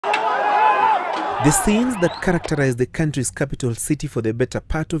The scenes that characterized the country's capital city for the better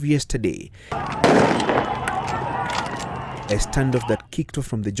part of yesterday. A standoff that kicked off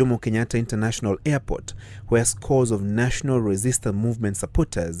from the Jomo Kenyatta International Airport, where scores of National Resistance Movement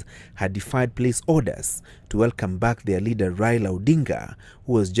supporters had defied police orders to welcome back their leader Raila Odinga,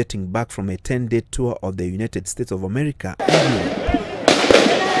 who was jetting back from a 10-day tour of the United States of America and Europe.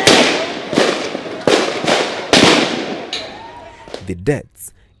 The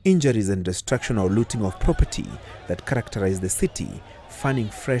deaths, injuries and destruction or looting of property that characterized the city, fanning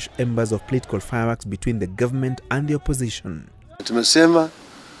fresh embers of political fireworks between the government and the opposition. Tumesema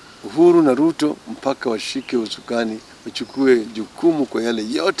Uhuru na Ruto mpaka washike usukani, wachukue jukumu kwa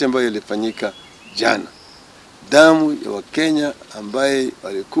yale yote ambayo yalifanyika jana. Damu ya Wakenya ambaye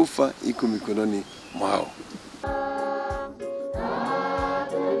walikufa iko mikononi mwao.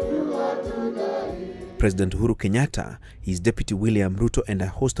 President Uhuru Kenyatta, his deputy William Ruto and a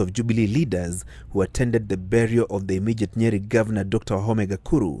host of Jubilee leaders who attended the burial of the immediate Nyeri governor Dr. Wahome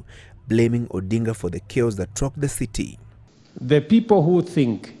Gakuru, blaming Odinga for the chaos that rocked the city. The people who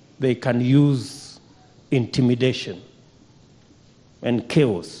think they can use intimidation and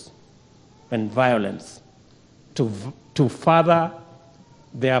chaos and violence to further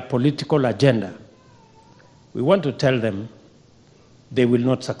their political agenda, we want to tell them they will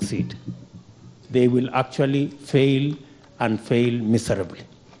not succeed. They will actually fail and fail miserably.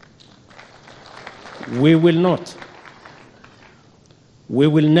 We will not, we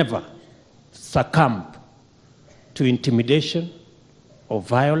will never succumb to intimidation or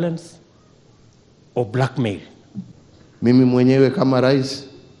violence or blackmail. Mimi mwenyewe kama rais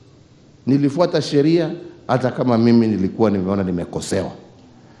nilifuata sheria hata kama mimi nilikuwa nimeona nimekosewa.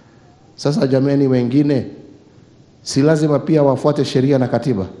 Sasa jameni wengine si lazima pia wafuate sheria na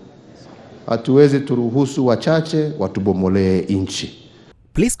katiba. Hatuwezi turuhusu wachache watubomolee inchi.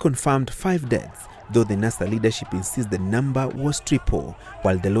 Police confirmed 5 deaths, though the NASA leadership insists the number was triple,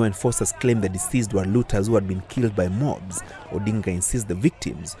 while the law enforcers claim the deceased were looters who had been killed by mobs. Odinga insists the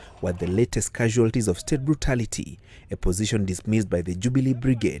victims were the latest casualties of state brutality, a position dismissed by the Jubilee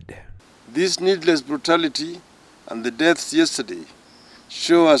Brigade. This needless brutality and the deaths yesterday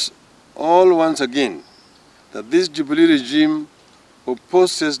show us all once again that this Jubilee regime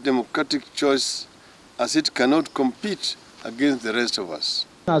opposes democratic choice as it cannot compete against the rest of us.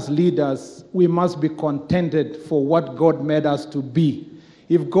 As leaders, we must be contented for what God made us to be.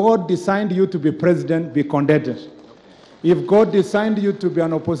 If God designed you to be president, be contented. If God designed you to be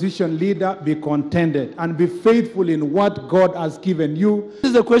an opposition leader, be contented and be faithful in what God has given you. This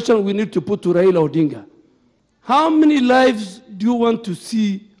is the question we need to put to Raila Odinga. How many lives do you want to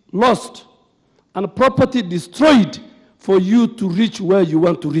see lost and property destroyed for you to reach where you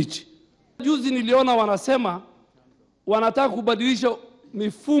want to reach? Juzi niliona wanasema wanataka kubadilisha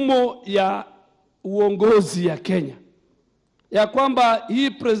mifumo ya uongozi ya Kenya, ya kwamba hii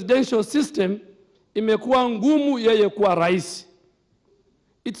presidential system imekuwa ngumu yeye kuwa rais.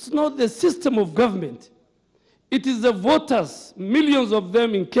 It's not the system of government. It is the voters, millions of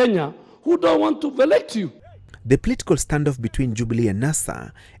them in Kenya, who don't want to elect you. The political standoff between Jubilee and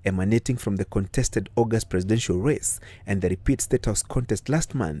NASA, emanating from the contested August presidential race and the repeat State House contest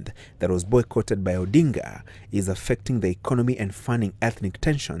last month that was boycotted by Odinga, is affecting the economy and fanning ethnic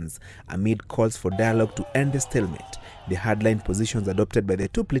tensions amid calls for dialogue to end the stalemate. The hardline positions adopted by the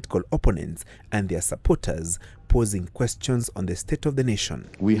two political opponents and their supporters posing questions on the state of the nation.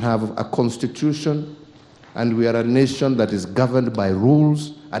 We have a constitution and we are a nation that is governed by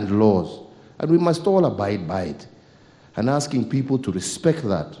rules and laws. And we must all abide by it. And asking people to respect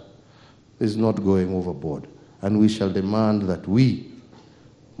that is not going overboard. And we shall demand that we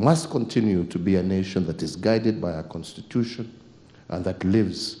must continue to be a nation that is guided by our constitution and that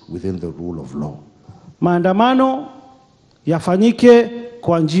lives within the rule of law. Maandamano yafanyike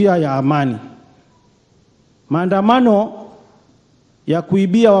kwa njia ya amani. Maandamano ya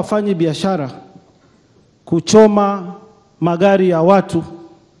kuibia wafanyi biashara, kuchoma magari ya watu,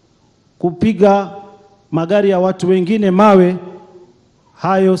 kupiga magari ya watu wengine mawe,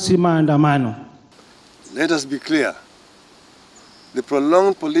 hayo si maandamano. Let us be clear. The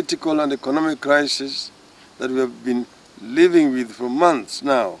prolonged political and economic crisis that we have been living with for months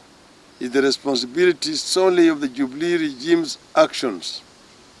now is the responsibility solely of the Jubilee regime's actions.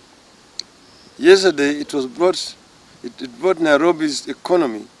 Yesterday, it brought Nairobi's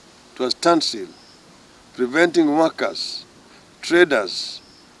economy to a standstill, preventing workers, traders,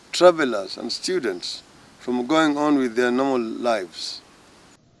 travelers and students from going on with their normal lives.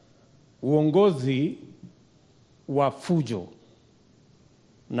 Uongozi wa fujo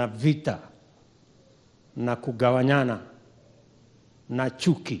na vita na kugawanyana na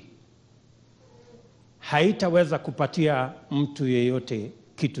chuki haitaweza kupatia mtu yeyote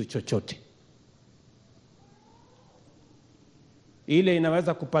kitu chochote. Ile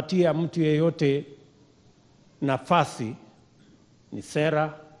inaweza kupatia mtu yeyote nafasi ni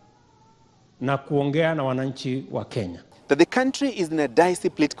sera na kuongea na wananchi wa Kenya. That the country is in a dicey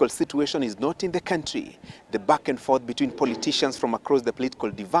political situation is not in the country. The back and forth between politicians from across the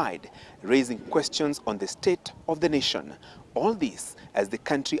political divide, raising questions on the state of the nation. All this as the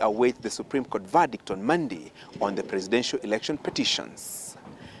country awaits the Supreme Court verdict on Monday on the presidential election petitions.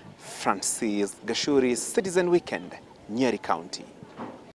 Francis Gashuri's Citizen Weekend, Nyeri County.